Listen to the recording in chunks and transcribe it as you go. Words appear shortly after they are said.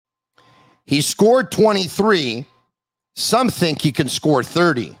He scored 23. Some think he can score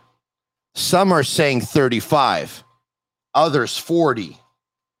 30. Some are saying 35. Others 40.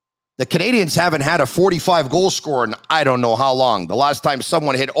 The Canadians haven't had a 45 goal scorer in I don't know how long. The last time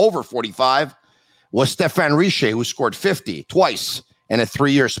someone hit over 45 was Stéphane Richer, who scored 50 twice in a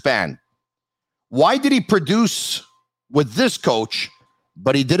 3-year span. Why did he produce with this coach,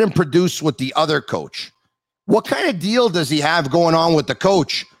 but he didn't produce with the other coach? What kind of deal does he have going on with the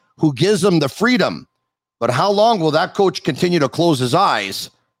coach who gives him the freedom? But how long will that coach continue to close his eyes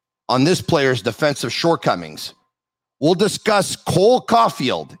on this player's defensive shortcomings? We'll discuss Cole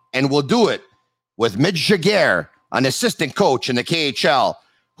Caufield, and we'll do it with Mitch Jaguar, an assistant coach in the KHL,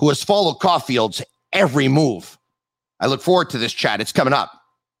 who has followed Caufield's every move. I look forward to this chat. It's coming up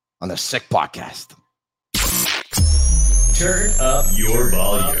on the Sick Podcast. Turn up your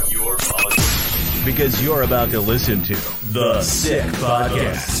volume. Because you're about to listen to The Sick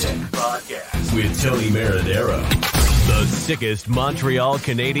Podcast with Tony Marinaro. The sickest Montreal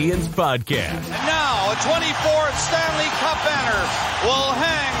Canadiens podcast. And now a 24th Stanley Cup banner will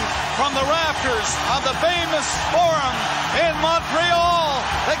hang from the rafters of the famous Forum in Montreal.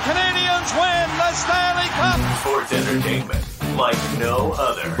 The Canadiens win the Stanley Cup. Sports entertainment like no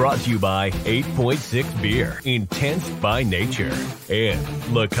other. Brought to you by 8.6 Beer, intense by nature,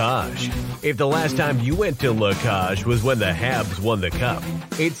 and La Cage. If the last time you went to La Cage was when the Habs won the cup,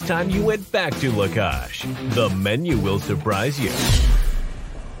 it's time you went back to La Cage. The menu will surprise you.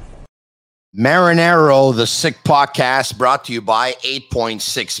 Marinaro, the Sick Podcast, brought to you by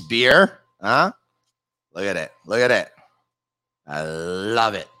 8.6 Beer. Huh? Look at it. Look at it. I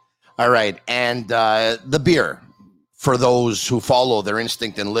love it. All right. And the beer, for those who follow their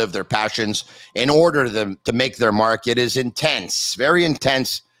instinct and live their passions in order to make their mark, it is intense, very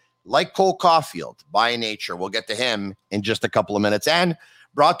intense, like Cole Caufield by nature. We'll get to him in just a couple of minutes. And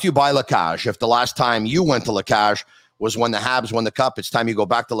brought to you by La Cage. If the last time you went to La Cage was when the Habs won the cup, it's time you go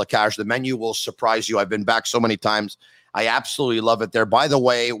back to La Cage. The menu will surprise you. I've been back so many times. I absolutely love it there. By the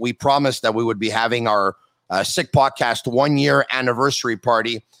way, we promised that we would be having our Sick Podcast 1-year anniversary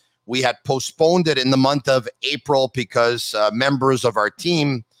party. We had postponed it in the month of April because members of our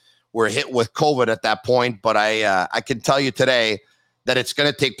team were hit with COVID at that point. But I can tell you today that it's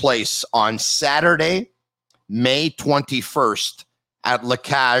going to take place on Saturday, May 21st at La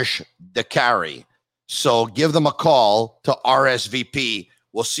Cage de Carrie. So give them a call to RSVP.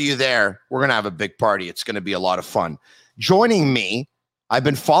 We'll see you there. We're going to have a big party. It's going to be a lot of fun. Joining me, I've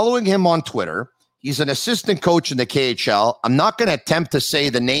been following him on Twitter. He's an assistant coach in the KHL. I'm not going to attempt to say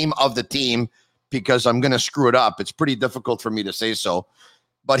the name of the team because I'm going to screw it up. It's pretty difficult for me to say so.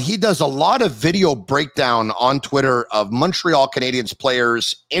 But he does a lot of video breakdown on Twitter of Montreal Canadiens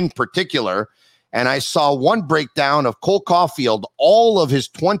players in particular. And I saw one breakdown of Cole Caufield, all of his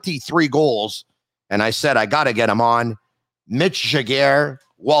 23 goals. And I said, I got to get him on. Mitch Jaguar,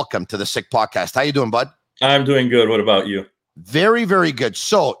 welcome to the Sick Podcast. How you doing, bud? I'm doing good. What about you? Very, very good.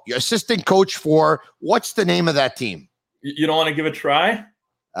 So you're assistant coach for, what's the name of that team? You don't want to give it a try?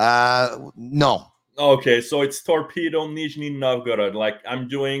 No. Okay, so it's Torpedo Nizhny Novgorod. Like, I'm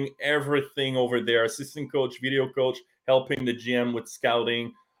doing everything over there. Assistant coach, video coach, helping the GM with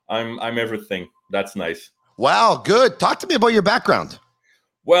scouting. I'm everything. That's nice. Wow, good. Talk to me about your background.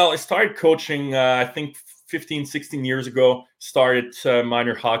 Well, I started coaching, I think 15, 16 years ago. Started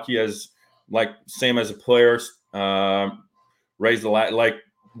minor hockey as, like, same as a player. Raised a lot, like,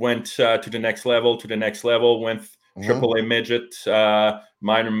 went to the next level, went AAA midget,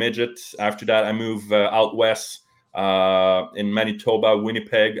 minor midget. After that, I moved out west in Manitoba,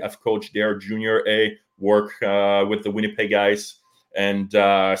 Winnipeg. I've coached there, junior A, work with the Winnipeg Ice. And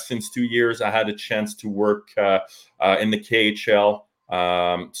since 2 years, I had a chance to work in the KHL.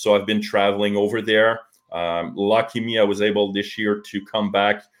 So I've been traveling over there. Lucky me, I was able this year to come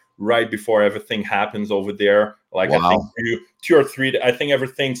back right before everything happens over there. Like, wow. I think two or three, I think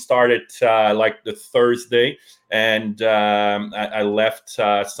everything started like the Thursday. And I left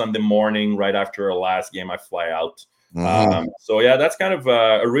Sunday morning right after our last game. I fly out. So yeah, that's kind of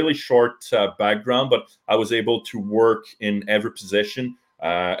a really short background, but I was able to work in every position,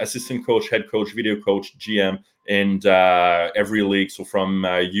 assistant coach, head coach, video coach, GM, and every league. So from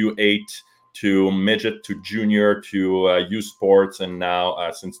U8 to midget to junior to U Sports, and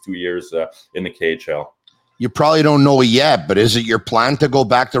now since 2 years in the KHL. You probably don't know yet, but is it your plan to go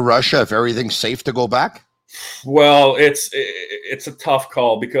back to Russia if everything's safe to go back? Well, it's a tough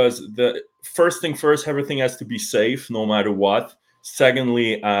call because the first thing first, everything has to be safe no matter what.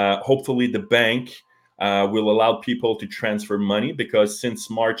 Secondly, hopefully the bank will allow people to transfer money, because since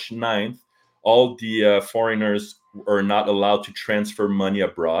March 9th, all the foreigners are not allowed to transfer money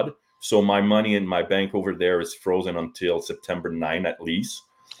abroad. So my money in my bank over there is frozen until September 9 at least.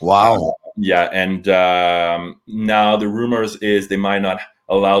 Wow. Yeah, and now the rumors is they might not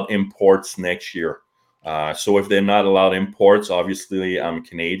allow imports next year. So if they're not allowed imports, obviously I'm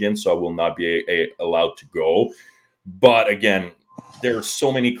Canadian, so I will not be allowed to go. But again, there's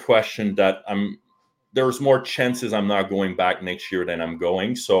so many questions that there's more chances I'm not going back next year than I'm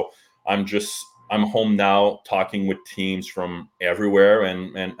going. So I'm home now talking with teams from everywhere,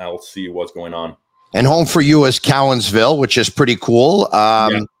 and I'll see what's going on. And home for you is Cowansville, which is pretty cool.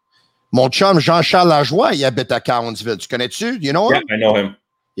 Yeah. Mon chum Jean-Charles Lajoie, il habite à Cowansville. Tu connais-tu? You know him? Yeah, I know him.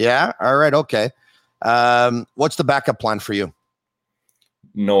 Yeah? All right, okay. What's the backup plan for you?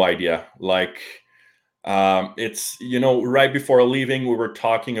 No idea. Like, it's, right before leaving, we were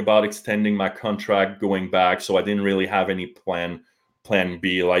talking about extending my contract, going back. So I didn't really have any plan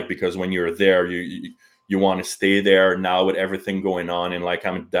B, like, because when you're there, you want to stay there. Now with everything going on, and like,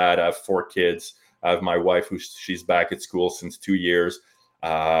 I'm a dad, I have 4 kids. I have my wife she's back at school since 2 years.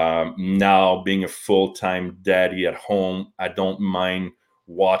 Now being a full-time daddy at home, I don't mind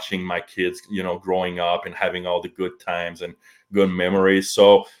watching my kids, growing up and having all the good times and good memories.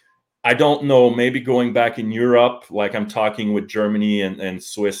 So I don't know, maybe going back in Europe, like I'm talking with Germany and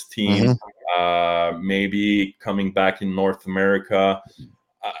Swiss team, maybe coming back in North America.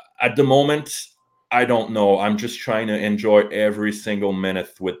 At the moment, I don't know. I'm just trying to enjoy every single minute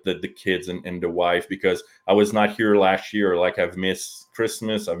with the kids and the wife, because I was not here last year. Like, I've missed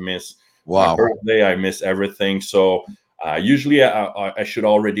Christmas, I've missed my birthday, I miss everything. So usually I should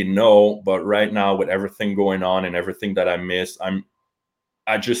already know, but right now with everything going on and everything that I missed,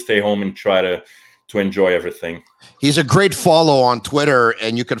 I just stay home and try to enjoy everything. He's a great follow on Twitter,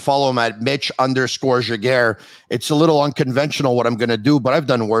 and you can follow him at Mitch_Jaguar. It's a little unconventional what I'm going to do, but I've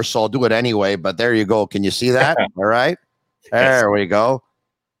done worse, so I'll do it anyway. But there you go. Can you see that? All right. There we go.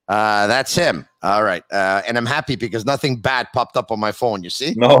 That's him. All right. And I'm happy because nothing bad popped up on my phone. You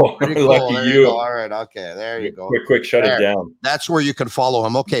see? No, cool. Lucky you. All right. Okay. There you go. Quick, shut it down. That's where you can follow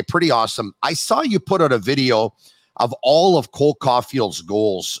him. Okay. Pretty awesome. I saw you put out a video of all of Cole Caufield's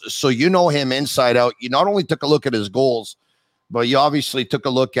goals. So you know him inside out. You not only took a look at his goals, but you obviously took a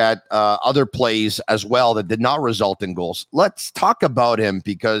look at other plays as well that did not result in goals. Let's talk about him,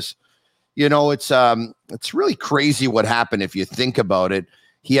 because, it's really crazy what happened if you think about it.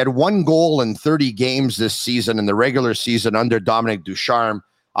 He had 1 goal in 30 games this season in the regular season under Dominic Ducharme.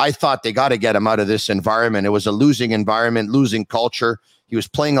 I thought they got to get him out of this environment. It was a losing environment, losing culture. He was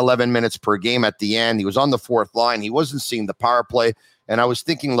playing 11 minutes per game at the end. He was on the 4th line. He wasn't seeing the power play. And I was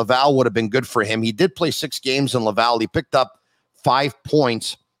thinking Laval would have been good for him. He did play 6 games in Laval. He picked up 5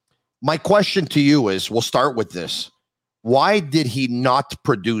 points. My question to you is, we'll start with this. Why did he not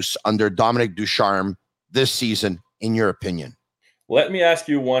produce under Dominic Ducharme this season, in your opinion? Let me ask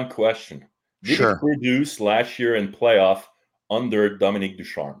you one question. Did he produce last year in playoff under Dominic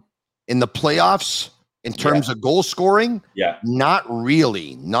Ducharme? In the playoffs? In terms of goal scoring? Yeah. Not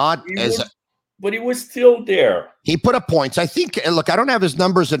really. But he was still there. He put up points. I think, look, I don't have his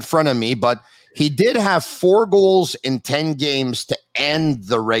numbers in front of me, but he did have 4 goals in 10 games to end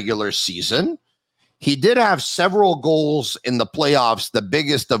the regular season. He did have several goals in the playoffs, the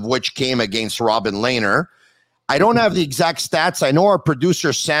biggest of which came against Robin Lehner. I don't have the exact stats. I know our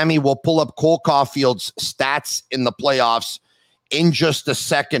producer, Sammy, will pull up Cole Caufield's stats in the playoffs in just a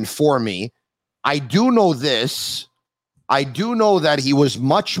second for me. I do know this. I do know that he was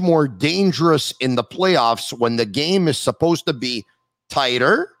much more dangerous in the playoffs when the game is supposed to be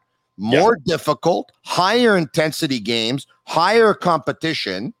tighter, more difficult, higher intensity games, higher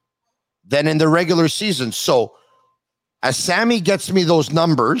competition than in the regular season. So as Sammy gets me those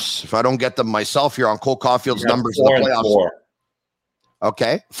numbers, if I don't get them myself here on Cole Caufield's numbers in the playoffs. 4.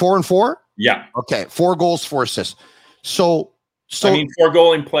 Okay. 4 and 4? Yeah. Okay. 4 goals, 4 assists. So I mean, 4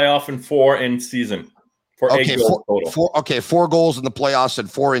 goals in playoff and 4 in season. For 8 goals total. 4 goals in the playoffs and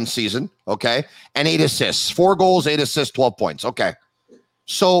 4 in season. Okay. And 8 assists. 4 goals, 8 assists, 12 points. Okay.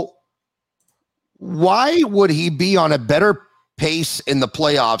 So why would he be on a better pace in the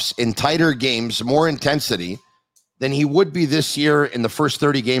playoffs, in tighter games, more intensity, than he would be this year in the first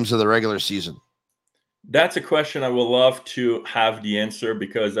 30 games of the regular season? That's a question I will love to have the answer,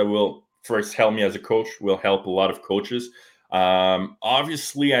 because I will first help me as a coach, will help a lot of coaches.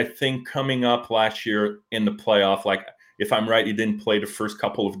 Obviously, I think coming up last year in the playoff, like, if I'm right, he didn't play the first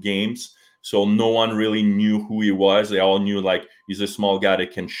couple of games. So no one really knew who he was. They all knew, like, he's a small guy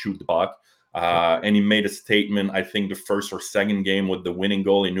that can shoot the puck. And he made a statement, I think the first or second game, with the winning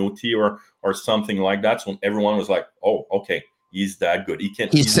goal in OT or something like that. So everyone was like, oh, okay, he's that good. He can.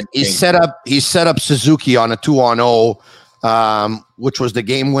 He set up Suzuki on a 2-on-0 which was the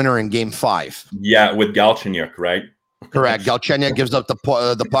game winner in Game 5. Yeah, with Galchenyuk, right? Correct. Galchenyuk gives up the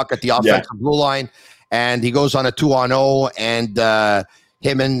puck at the offensive blue line, and he goes on a 2-on-0, and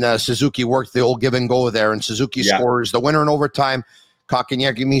him and Suzuki work the old give and go there, and Suzuki scores the winner in overtime.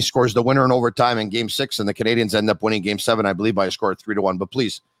 Kotkaniemi scores the winner in overtime in Game 6, and the Canadiens end up winning Game 7, I believe, by a score of 3-1. But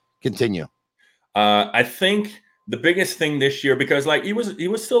please continue. I think the biggest thing this year, because like he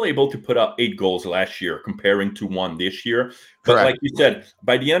was still able to put up 8 goals last year, comparing to 1 this year. But like you said,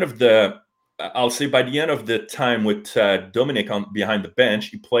 by the end of the time with Dominic behind the bench,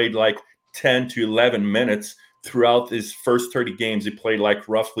 he played like 10 to 11 minutes throughout his first 30 games. He played like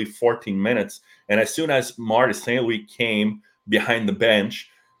roughly 14 minutes, and as soon as Marty St. Louis came behind the bench,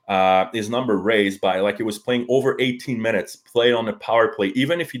 his number raised by, like, he was playing over 18 minutes, played on the power play.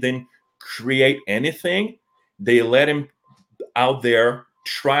 Even if he didn't create anything, they let him out there,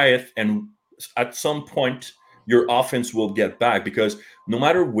 try it, and at some point your offense will get back, because no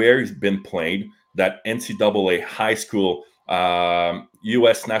matter where he's been played, that NCAA high school,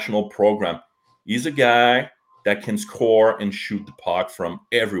 U.S. national program, he's a guy that can score and shoot the puck from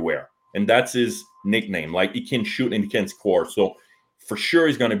everywhere. And that's his nickname. Like, he can shoot and he can score. So for sure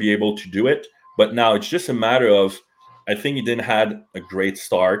he's going to be able to do it. But now it's just a matter of, I think he didn't had a great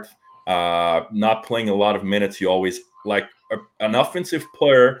start, not playing a lot of minutes. He always, like, an offensive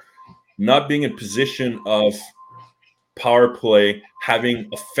player, not being in position of power play, having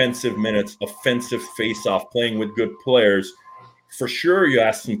offensive minutes, offensive face-off, playing with good players, for sure you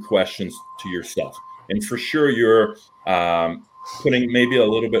ask some questions to yourself. And for sure you're putting maybe a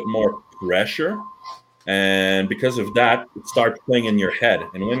little bit more pressure. And because of that, it starts playing in your head.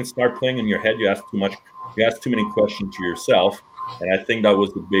 And when it starts playing in your head, you ask too many questions to yourself. And I think that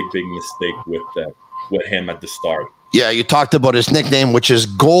was the big mistake with him at the start. Yeah, you talked about his nickname, which is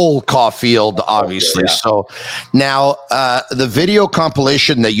Goal Caufield, obviously. Okay, yeah. So now the video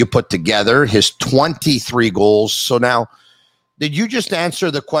compilation that you put together, his 23 goals. So now, did you just answer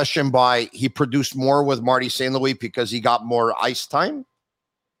the question by he produced more with Marty St. Louis because he got more ice time?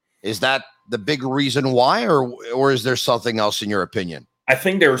 Is that the big reason why, or is there something else in your opinion? I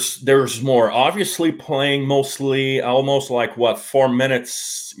think there's more. Obviously, playing mostly almost like 4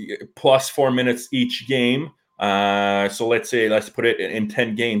 minutes plus 4 minutes each game. So let's put it in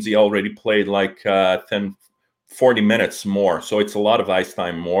 10 games. He already played like 40 minutes more. So it's a lot of ice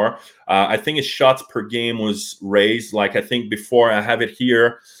time more. I think his shots per game was raised. Like, I think before, I have it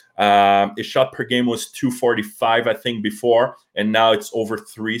here, his shot per game was 245, I think, before, and now it's over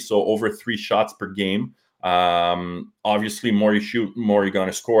 3. So over 3 shots per game. Obviously, more you shoot, more you're going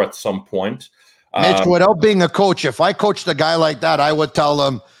to score at some point. Mitch, without being a coach, if I coached a guy like that, I would tell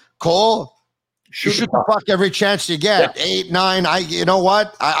him, Cole, shoot the puck every chance you get. Yeah. 8, 9. You know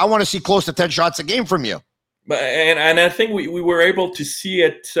what? I want to see close to 10 shots a game from you. And I think we were able to see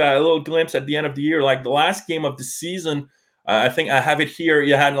it, a little glimpse at the end of the year. Like the last game of the season, I think I have it here.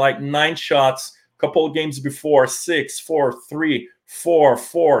 You had like 9 shots. A couple of games before, 6, 4, 3, 4,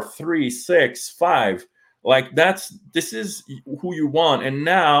 4, 3, 6, 5. Like this is who you want. And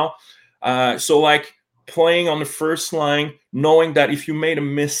now, so like playing on the first line, knowing that if you made a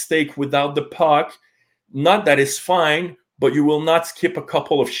mistake without the puck, not that it's fine, but you will not skip a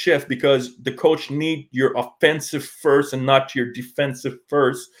couple of shifts because the coach need your offensive first and not your defensive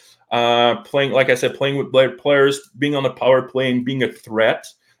first. Playing, like I said, playing with players, being on the power play and being a threat.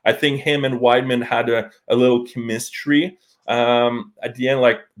 I think him and Wideman had a little chemistry. At the end,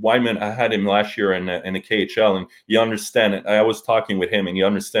 like Wideman, I had him last year in the KHL, and you understand it. I was talking with him, and you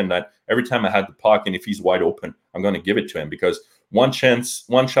understand that every time I had the puck, and if he's wide open, I'm going to give it to him because one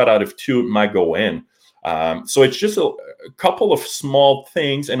shot out of 2 might go in. So it's just a couple of small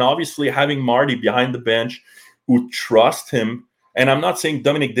things, and obviously having Marty behind the bench who trust him. And I'm not saying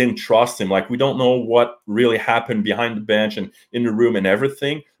Dominic didn't trust him. Like, we don't know what really happened behind the bench and in the room and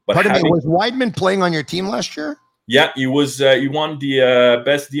everything. But was Wideman playing on your team last year? Yeah, he was. He won the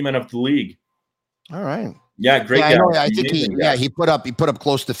best D-man of the league. All right. Yeah, great. Yeah, I think he put up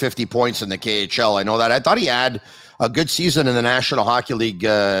close to 50 points in the KHL. I know that. I thought he had a good season in the National Hockey League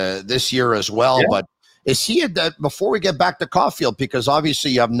this year as well. Yeah. But is he before we get back to Caufield, because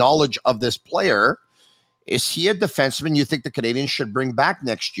obviously you have knowledge of this player, is he a defenseman you think the Canadiens should bring back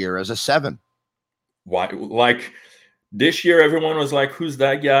next year as a 7? Why? Like this year, everyone was like, "Who's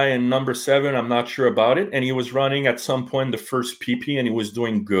that guy?" And number 7, I'm not sure about it. And he was running at some point the first PP, and he was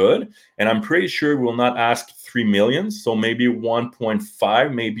doing good. And I'm pretty sure we will not ask $3 million, so maybe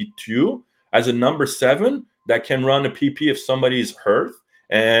 1.5, maybe 2, as a number 7 that can run a PP if somebody is hurt.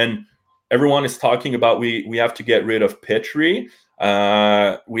 And everyone is talking about we have to get rid of Petrie.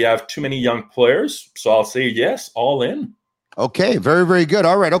 We have too many young players, so I'll say yes, all in. Okay, very, very good.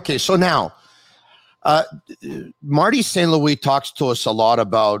 All right. Okay, so now Marty St. Louis talks to us a lot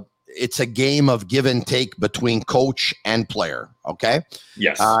about it's a game of give and take between coach and player. Okay.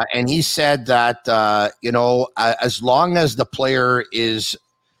 Yes. And he said that, as long as the player is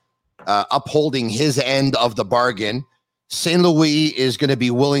upholding his end of the bargain, St. Louis is going to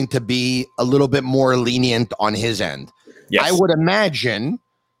be willing to be a little bit more lenient on his end. Yes. I would imagine,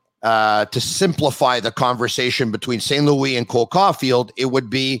 to simplify the conversation between St. Louis and Cole Caufield, it would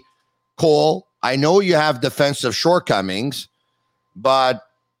be, Cole, I know you have defensive shortcomings, but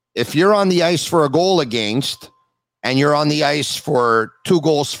if you're on the ice for a goal against and you're on the ice for 2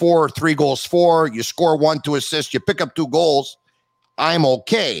 goals for, 3 goals for, you score 1, 2 assists, you pick up 2 goals, I'm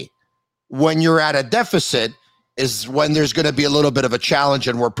okay. When you're at a deficit is when there's going to be a little bit of a challenge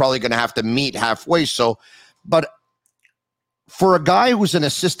and we're probably going to have to meet halfway. So, but for a guy who's an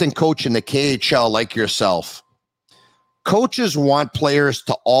assistant coach in the KHL like yourself, coaches want players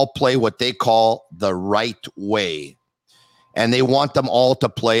to all play what they call the right way. And they want them all to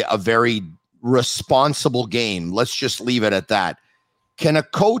play a very responsible game. Let's just leave it at that. Can a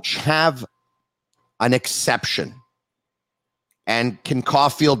coach have an exception? And can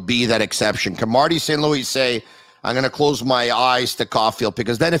Caufield be that exception? Can Marty St. Louis say, I'm going to close my eyes to Caufield?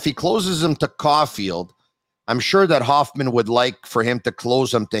 Because then if he closes them to Caufield, I'm sure that Hoffman would like for him to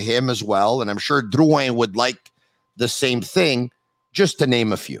close them to him as well. And I'm sure Drouin would like the same thing, just to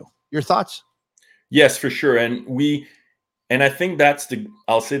name a few. Your thoughts? Yes, for sure. And I think that's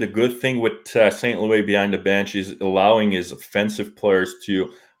I'll say the good thing with St. Louis behind the bench is allowing his offensive players to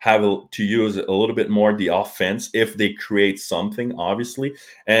use a little bit more the offense if they create something, obviously.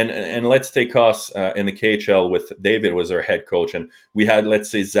 And let's take us in the KHL with David was our head coach, and we had, let's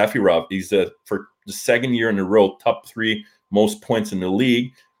say, Zafirov. He's for the second year in a row, top 3 most points in the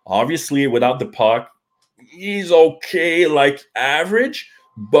league. Obviously, without the puck, he's okay, like average.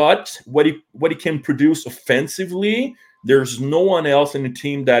 But what he can produce offensively, there's no one else in the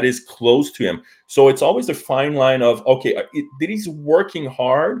team that is close to him. So it's always a fine line of, okay, did he's working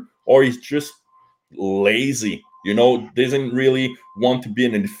hard or he's just lazy? Doesn't really want to be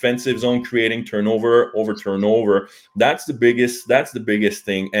in a defensive zone, creating turnover over turnover. That's the biggest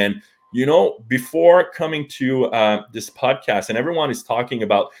thing. And before coming to this podcast, and everyone is talking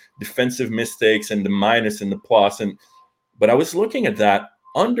about defensive mistakes and the minus and the plus, but I was looking at that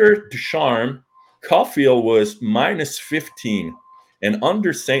under Ducharme. Caufield was minus 15, and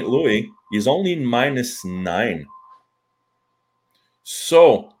under St. Louis, he's only minus 9.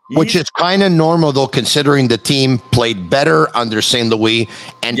 So, which is kind of normal, though, considering the team played better under St. Louis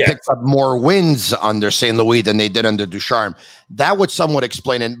and picked up more wins under St. Louis than they did under Ducharme. That would somewhat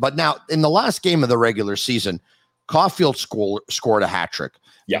explain it. But now, in the last game of the regular season, Caufield scored a hat trick.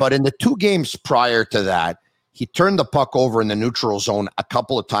 Yeah. But in the 2 games prior to that, he turned the puck over in the neutral zone a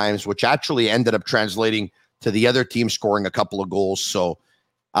couple of times, which actually ended up translating to the other team scoring a couple of goals. So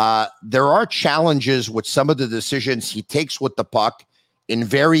there are challenges with some of the decisions he takes with the puck in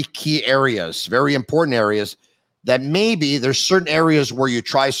very key areas, very important areas, that maybe there's certain areas where you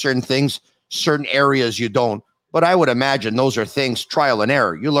try certain things, certain areas you don't. But I would imagine those are things, trial and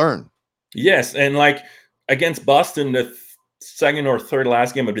error. You learn. Yes, and like against Boston, the second or third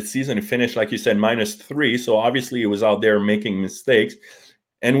last game of the season, he finished, like you said, minus 3. So obviously he was out there making mistakes.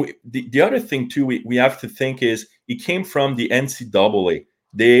 And the other thing too we have to think is he came from the NCAA.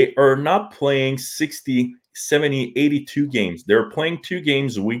 They are not playing 60, 70, 82 games. They're playing 2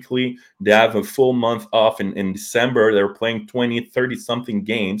 games weekly. They have a full month off in December. They're playing 20, 30 something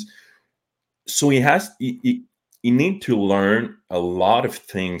games. So he need to learn a lot of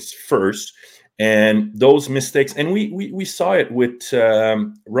things first. And those mistakes, and we saw it with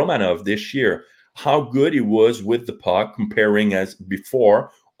Romanov this year, how good he was with the puck comparing as before,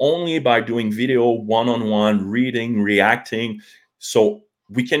 only by doing video one-on-one, reading, reacting. So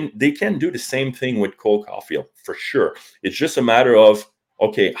they can do the same thing with Cole Caufield for sure. It's just a matter of,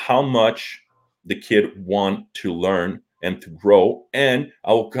 okay, how much the kid want to learn and to grow. And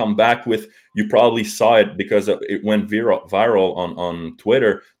I will come back with, you probably saw it because it went viral on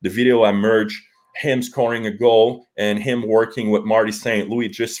Twitter, the video I merged him scoring a goal and him working with Marty St. Louis,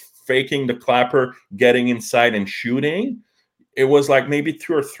 just faking the clapper, getting inside and shooting. It was like maybe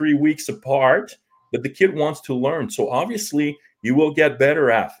 2 or 3 weeks apart, but the kid wants to learn. So obviously you will get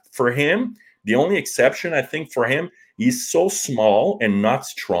better at. For him, the only exception I think for him, he's so small and not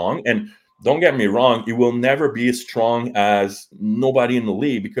strong. And don't get me wrong, he will never be as strong as nobody in the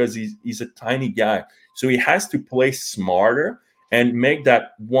league because he's a tiny guy. So he has to play smarter and make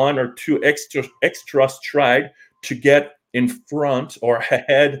that 1 or 2 extra stride to get in front or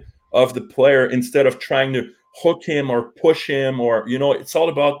ahead of the player instead of trying to hook him or push him, or it's all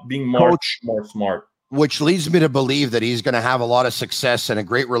about being more smart. Which leads me to believe that he's going to have a lot of success and a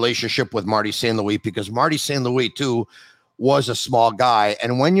great relationship with Marty St. Louis, because Marty St. Louis too was a small guy,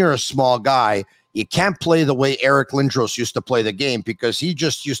 and when you're a small guy, you can't play the way Eric Lindros used to play the game, because he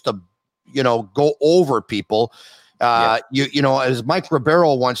just used to, go over people. As Mike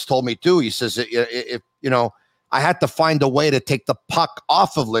Ribeiro once told me too, he says, if I had to find a way to take the puck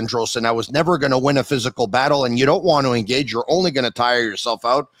off of Lindros, and I was never going to win a physical battle, and you don't want to engage. You're only going to tire yourself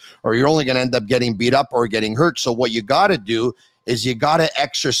out, or you're only going to end up getting beat up or getting hurt. So what you got to do is you got to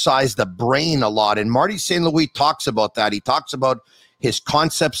exercise the brain a lot. And Marty St. Louis talks about that. He talks about his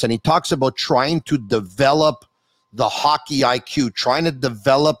concepts, and he talks about trying to develop the hockey IQ, trying to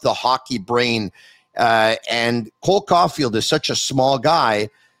develop the hockey brain. And Cole Caufield is such a small guy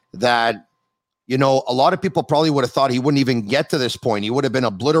that, a lot of people probably would have thought he wouldn't even get to this point. He would have been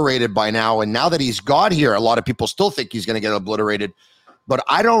obliterated by now. And now that he's got here, a lot of people still think he's going to get obliterated. But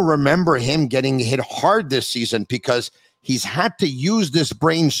I don't remember him getting hit hard this season, because he's had to use this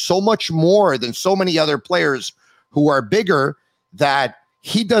brain so much more than so many other players who are bigger, that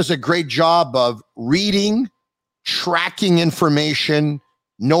he does a great job of reading, tracking information,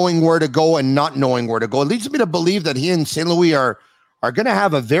 knowing where to go and not knowing where to go. It leads me to believe that he and St. Louis are going to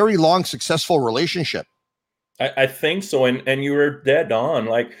have a very long, successful relationship. I think so. And you were dead on.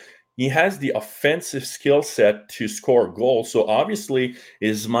 Like, he has the offensive skill set to score goals. So obviously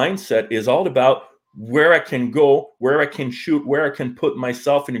his mindset is all about where I can go, where I can shoot, where I can put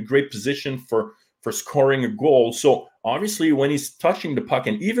myself in a great position for scoring a goal. So obviously when he's touching the puck,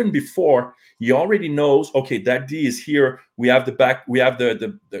 and even before, he already knows, okay, that D is here. We have the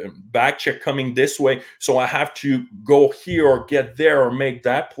back check coming this way. So I have to go here or get there or make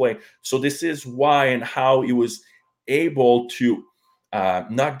that play. So this is why and how he was able to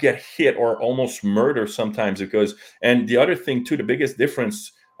not get hit or almost murder sometimes. And the other thing too, the biggest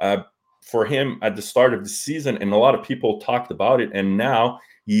difference for him at the start of the season, and a lot of people talked about it, and now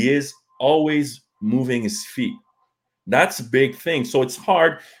he is always moving his feet. That's a big thing. So it's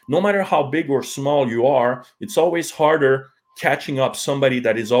hard, no matter how big or small you are, it's always harder catching up somebody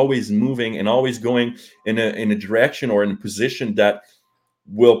that is always moving and always going in a direction or in a position that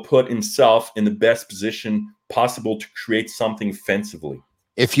will put himself in the best position possible to create something offensively.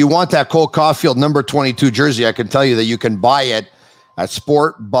 If you want that Cole Caufield number 22 jersey, I can tell you that you can buy it at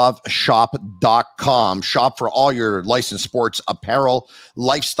sportbuffshop.com. Shop for all your licensed sports apparel,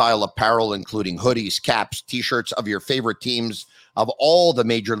 lifestyle apparel, including hoodies, caps, t-shirts of your favorite teams of all the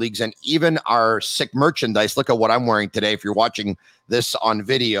major leagues, and even our sick merchandise. Look at what I'm wearing today. If you're watching this on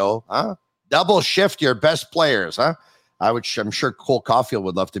video, double shift your best players, I'm sure Cole Caufield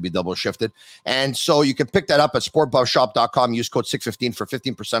would love to be double shifted. And so you can pick that up at sportbuffshop.com. Use code 615 for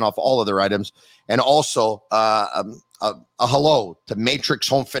 15% off all other items. And also a hello to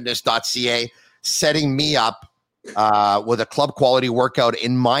matrixhomefitness.ca, setting me up with a club quality workout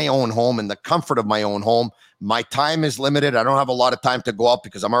in my own home, in the comfort of my own home. My time is limited. I don't have a lot of time to go out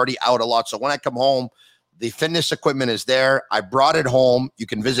because I'm already out a lot. So when I come home, the fitness equipment is there. I brought it home. You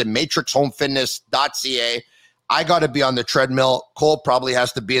can visit matrixhomefitness.ca. I got to be on the treadmill. Cole probably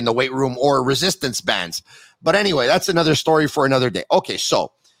has to be in the weight room or resistance bands. But anyway, that's another story for another day. Okay,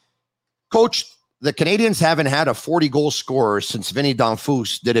 so, Coach, the Canadians haven't had a 40-goal scorer since Vinny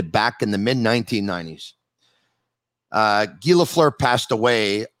Danfus did it back in the mid-1990s. Guy Lafleur passed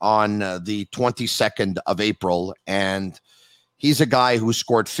away on the 22nd of April, and he's a guy who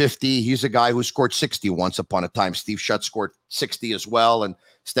scored 50. He's a guy who scored 60 once upon a time. Steve Shutt scored 60 as well, and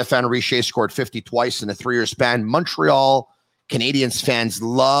Stéphane Richer scored 50 twice in a 3-year span. Montreal Canadiens fans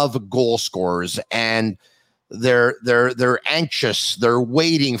love goal scorers, and they're anxious. They're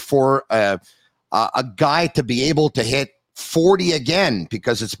waiting for a guy to be able to hit 40 again,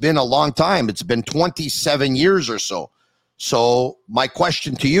 because it's been a long time. It's been 27 years or so. So my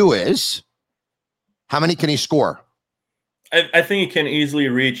question to you is, how many can he score? I think he can easily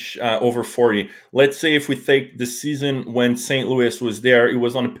reach over 40. Let's say if we take the season when St. Louis was there, it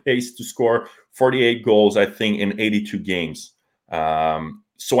was on a pace to score 48 goals, I think, in 82 games.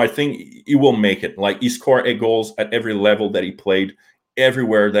 So I think he will make it. Like, he scored 8 goals at every level that he played,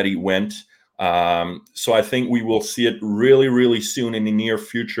 everywhere that he went. So I think we will see it really, really soon in the near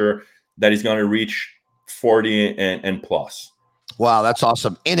future that he's going to reach 40 and plus. Wow, that's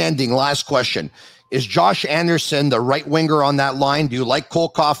awesome. In ending, last question. Is Josh Anderson the right winger on that line? Do you like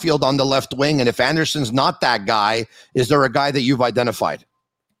Cole Caufield on the left wing? And if Anderson's not that guy, is there a guy that you've identified?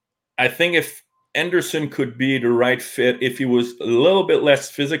 I think if Anderson could be the right fit, if he was a little bit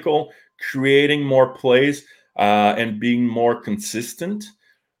less physical, creating more plays and being more consistent,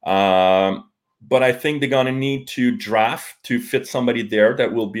 but I think they're going to need to draft to fit somebody there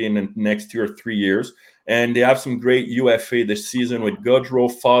that will be in the next 2 or 3 years. And they have some great UFA this season with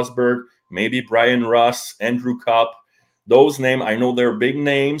Gaudreau, Fosberg, maybe Brian Russ, Andrew Kopp. Those names, I know they're big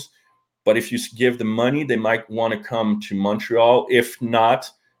names, but if you give them money, they might want to come to Montreal. If not,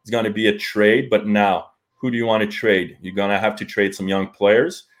 it's going to be a trade. But now, who do you want to trade? You're going to have to trade some young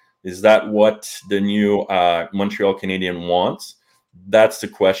players. Is that what the new Montreal Canadiens wants? That's the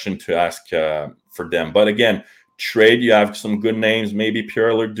question to ask for them. But again, trade, you have some good names. Maybe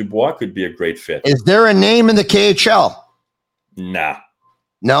Pierre-Luc Dubois could be a great fit. Is there a name in the KHL? Nah.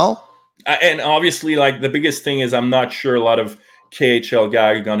 No? And obviously, like, the biggest thing is I'm not sure a lot of KHL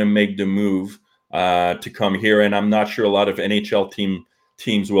guys are going to make the move to come here. And I'm not sure a lot of NHL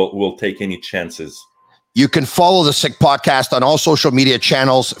teams will take any chances. You can follow the Sick Podcast on all social media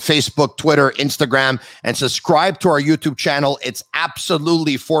channels, Facebook, Twitter, Instagram, and subscribe to our YouTube channel. It's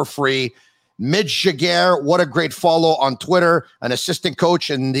absolutely for free. Midge Jaguar, what a great follow on Twitter, an assistant coach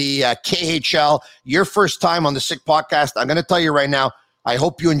in the KHL. Your first time on the Sick Podcast. I'm going to tell you right now, I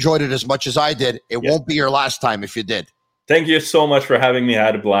hope you enjoyed it as much as I did. It won't be your last time if you did. Thank you so much for having me. I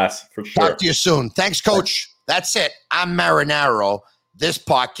had a blast, for sure. Talk to you soon. Thanks, Coach. That's it. I'm Marinaro. This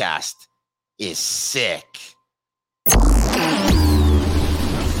podcast is sick.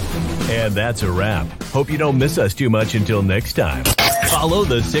 And that's a wrap. Hope you don't miss us too much until next time. Follow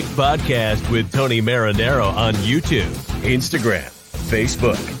the Sick Podcast with Tony Marinaro on YouTube, Instagram,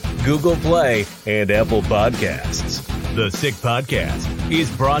 Facebook, Google Play, and Apple Podcasts. The Sick Podcast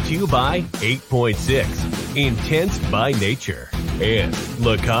is brought to you by 8.6, Intense by Nature, and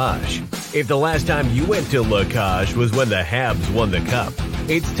La Cage. If the last time you went to La Cage was when the Habs won the cup,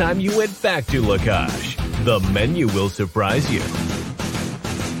 it's time you went back to La Cage. The menu will surprise you.